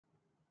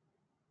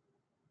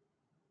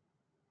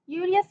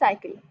Urea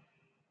cycle.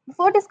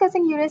 Before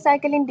discussing urea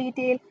cycle in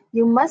detail,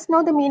 you must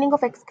know the meaning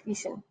of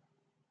excretion.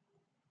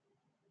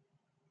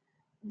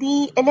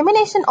 The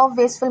elimination of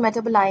wasteful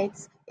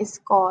metabolites is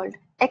called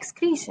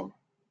excretion.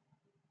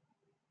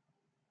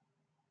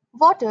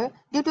 Water,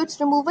 due to its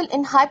removal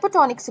in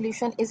hypertonic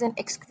solution, is an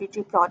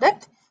excretory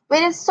product,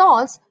 whereas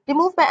salts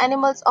removed by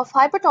animals of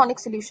hypertonic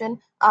solution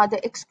are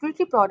the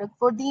excretory product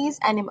for these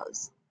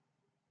animals.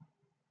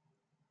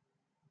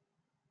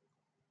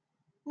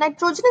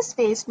 Nitrogenous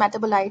waste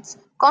metabolites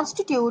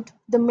constitute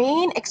the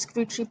main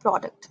excretory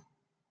product.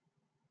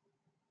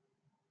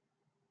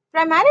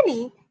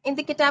 Primarily, in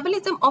the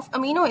catabolism of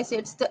amino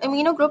acids, the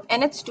amino group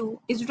NH2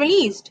 is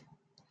released.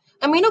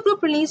 Amino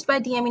group released by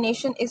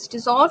deamination is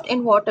dissolved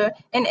in water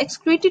and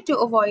excreted to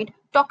avoid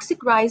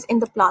toxic rise in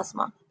the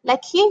plasma.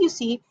 Like here you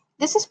see,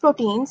 this is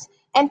proteins,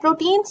 and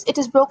proteins, it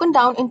is broken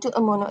down into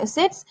amino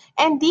acids,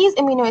 and these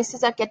amino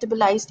acids are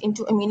catabolized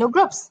into amino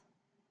groups.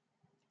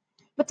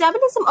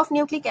 Metabolism of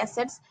nucleic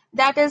acids,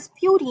 that is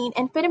purine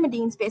and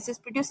pyrimidine bases,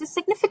 produces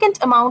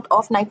significant amount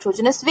of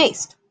nitrogenous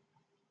waste.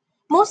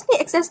 Mostly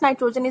excess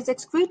nitrogen is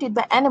excreted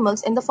by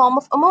animals in the form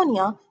of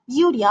ammonia,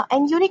 urea,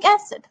 and uric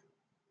acid.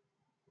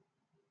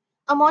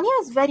 Ammonia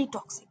is very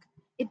toxic.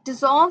 It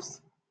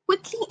dissolves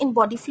quickly in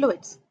body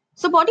fluids.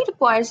 So body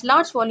requires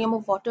large volume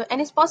of water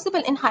and is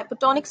possible in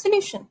hypertonic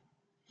solution.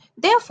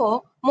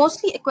 Therefore,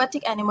 mostly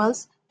aquatic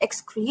animals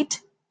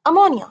excrete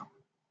ammonia.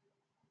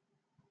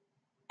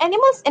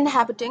 Animals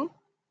inhabiting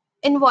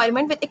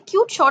environment with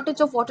acute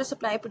shortage of water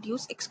supply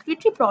produce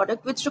excretory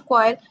product which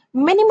require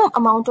minimum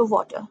amount of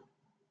water.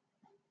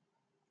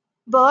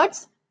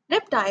 Birds,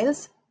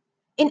 reptiles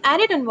in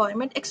arid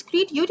environment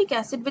excrete uric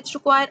acid which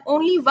require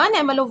only 1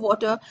 ml of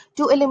water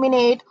to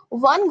eliminate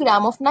 1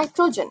 gram of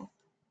nitrogen.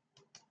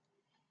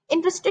 In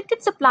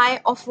restricted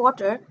supply of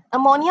water,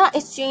 ammonia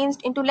is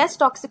changed into less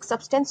toxic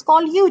substance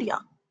called urea.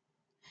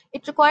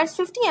 It requires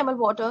 50 ml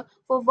water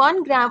for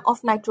 1 gram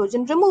of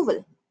nitrogen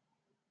removal.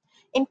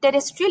 In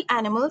terrestrial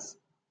animals,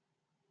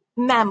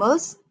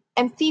 mammals,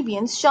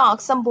 amphibians,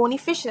 sharks, some bony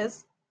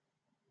fishes,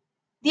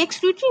 the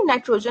excretory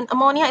nitrogen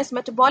ammonia is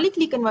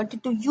metabolically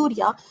converted to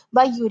urea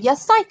by urea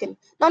cycle.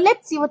 Now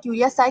let's see what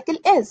urea cycle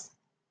is.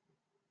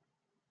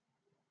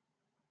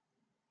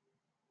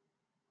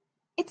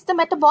 It's the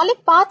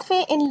metabolic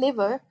pathway in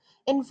liver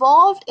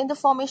involved in the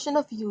formation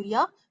of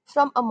urea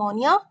from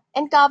ammonia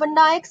and carbon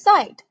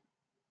dioxide.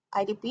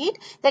 I repeat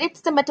that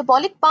it's the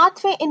metabolic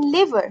pathway in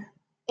liver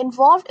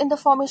involved in the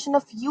formation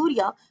of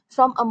urea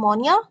from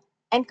ammonia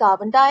and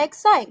carbon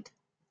dioxide.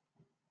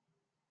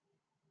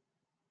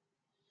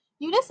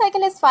 Urea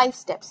cycle has 5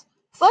 steps.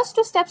 First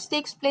 2 steps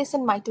takes place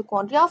in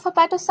mitochondria of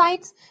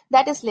hepatocytes,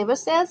 that is liver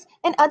cells,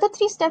 and other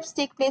 3 steps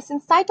take place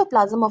in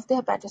cytoplasm of the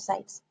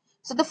hepatocytes.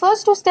 So the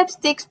first 2 steps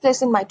takes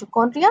place in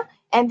mitochondria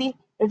and the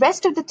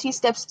rest of the 3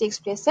 steps takes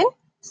place in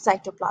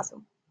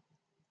cytoplasm.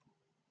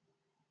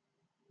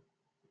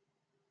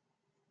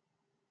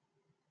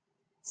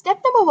 Step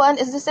number 1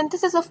 is the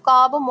synthesis of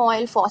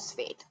carbamoyl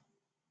phosphate.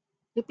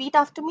 Repeat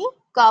after me,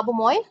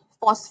 carbamoyl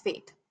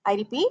phosphate. I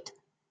repeat,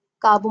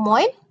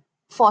 carbamoyl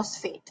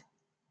phosphate.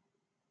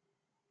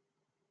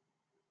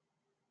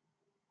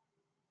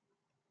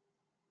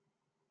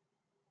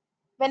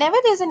 Whenever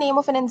there is a name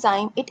of an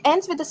enzyme, it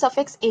ends with the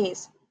suffix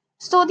ase.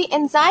 So the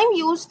enzyme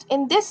used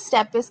in this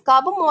step is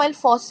carbamoyl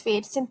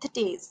phosphate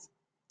synthetase.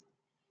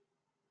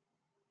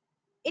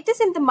 It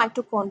is in the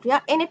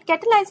mitochondria and it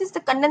catalyzes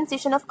the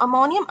condensation of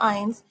ammonium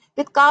ions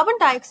with carbon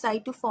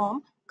dioxide to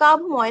form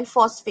carbamoyl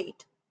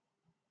phosphate.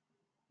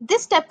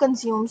 This step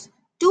consumes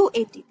 2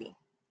 ATP.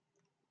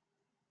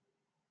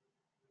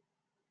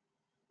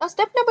 Now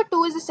step number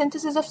 2 is the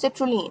synthesis of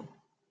citrulline.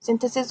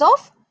 Synthesis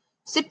of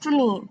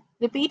citrulline.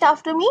 Repeat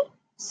after me,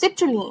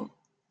 citrulline.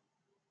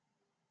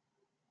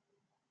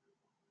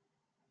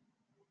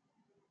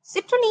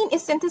 Citrulline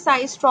is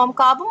synthesized from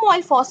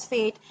carbamoyl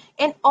phosphate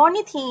and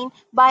ornithine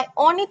by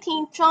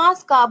ornithine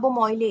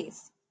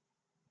transcarbomoylase.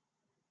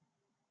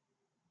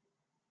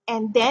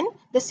 And then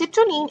the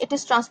citrulline, it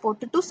is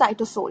transported to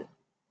cytosol.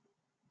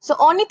 So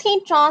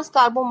ornithine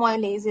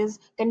transcarbomoylases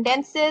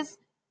condenses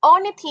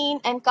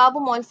ornithine and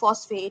carbamoyl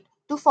phosphate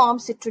to form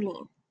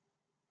citrulline.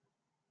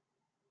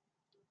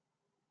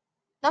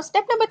 Now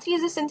step number 3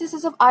 is the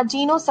synthesis of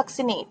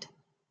arginosuccinate.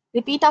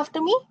 Repeat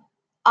after me,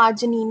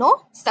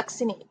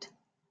 arginosuccinate.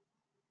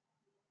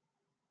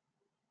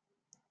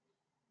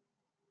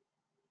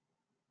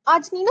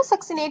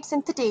 Arginosuccinate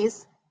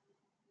synthetase,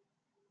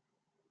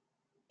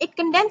 it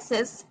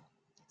condenses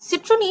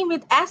citrulline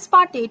with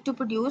aspartate to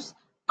produce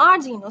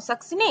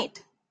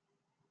arginosuccinate.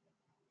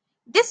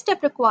 This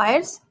step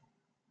requires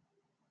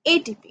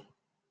ATP.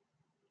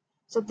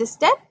 So this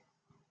step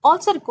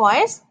also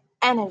requires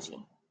energy.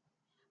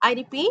 I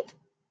repeat,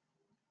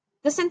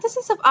 the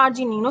synthesis of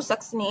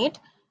arginosuccinate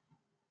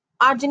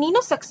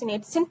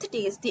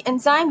synthetase, the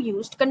enzyme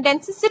used,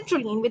 condenses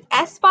citrulline with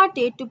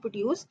aspartate to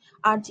produce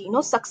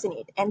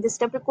arginosuccinate, and this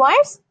step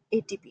requires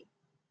ATP.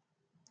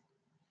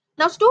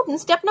 Now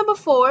students, step number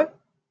 4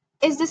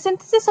 is the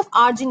synthesis of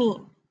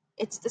arginine.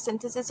 It's the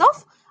synthesis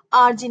of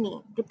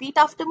arginine. Repeat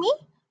after me,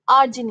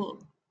 arginine.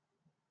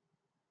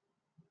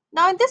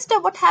 Now in this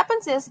step what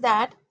happens is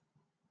that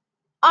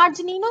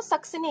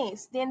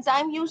arginosuccinase, the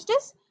enzyme used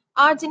is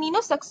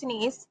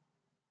arginosuccinase,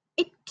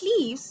 it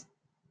cleaves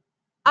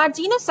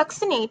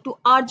arginosuccinate to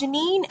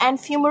arginine and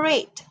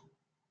fumarate.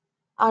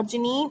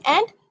 Arginine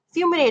and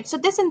fumarate. So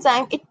this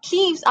enzyme, it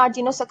cleaves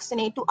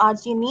arginosuccinate to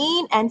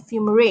arginine and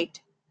fumarate.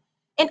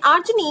 In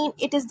arginine,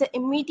 it is the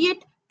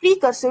immediate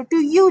precursor to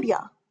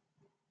urea.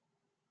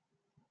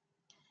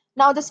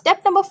 Now the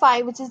step number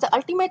 5, which is the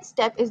ultimate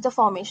step, is the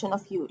formation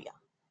of urea.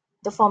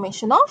 The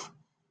formation of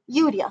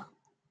urea.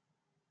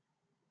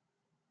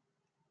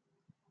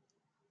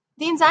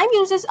 The enzyme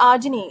uses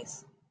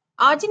arginase.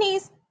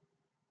 Arginase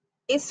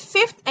is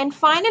fifth and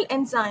final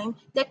enzyme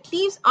that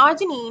cleaves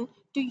arginine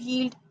to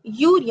yield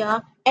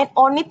urea and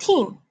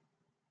ornithine.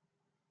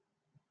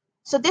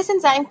 So this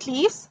enzyme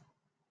cleaves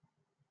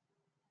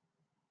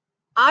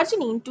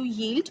arginine to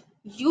yield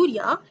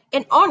urea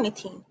and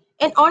ornithine.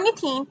 And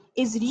ornithine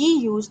is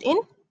reused in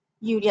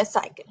urea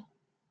cycle.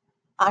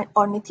 And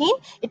ornithine,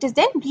 it is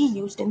then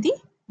reused in the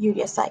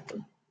urea cycle.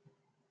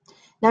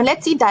 Now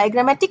let's see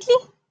diagrammatically.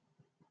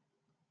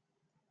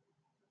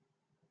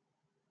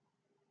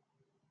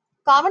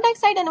 Carbon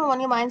dioxide and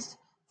ammonium ions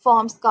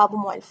forms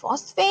carbamoyl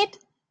phosphate.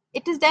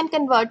 It is then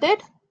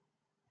converted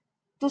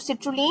to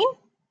citrulline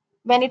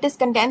when it is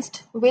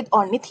condensed with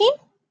ornithine.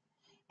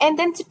 And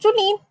then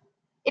citrulline,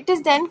 it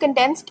is then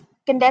condensed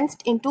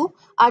into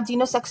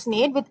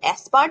arginosuccinate with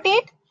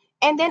aspartate,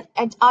 and then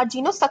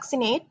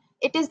arginosuccinate,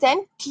 it is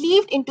then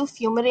cleaved into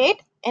fumarate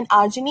and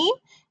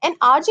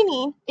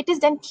arginine it is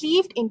then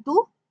cleaved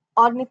into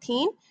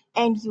ornithine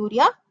and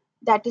urea,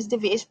 that is the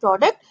waste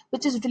product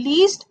which is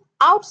released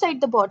outside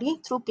the body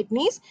through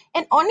kidneys,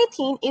 and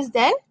ornithine is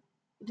then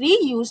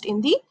reused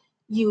in the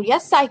urea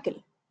cycle.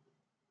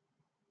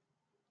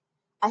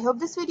 I hope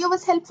this video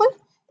was helpful.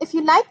 If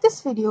you like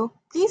this video,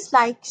 please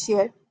like,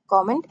 share,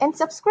 comment and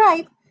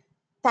subscribe.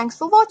 Thanks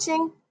for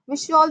watching.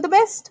 Wish you all the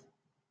best.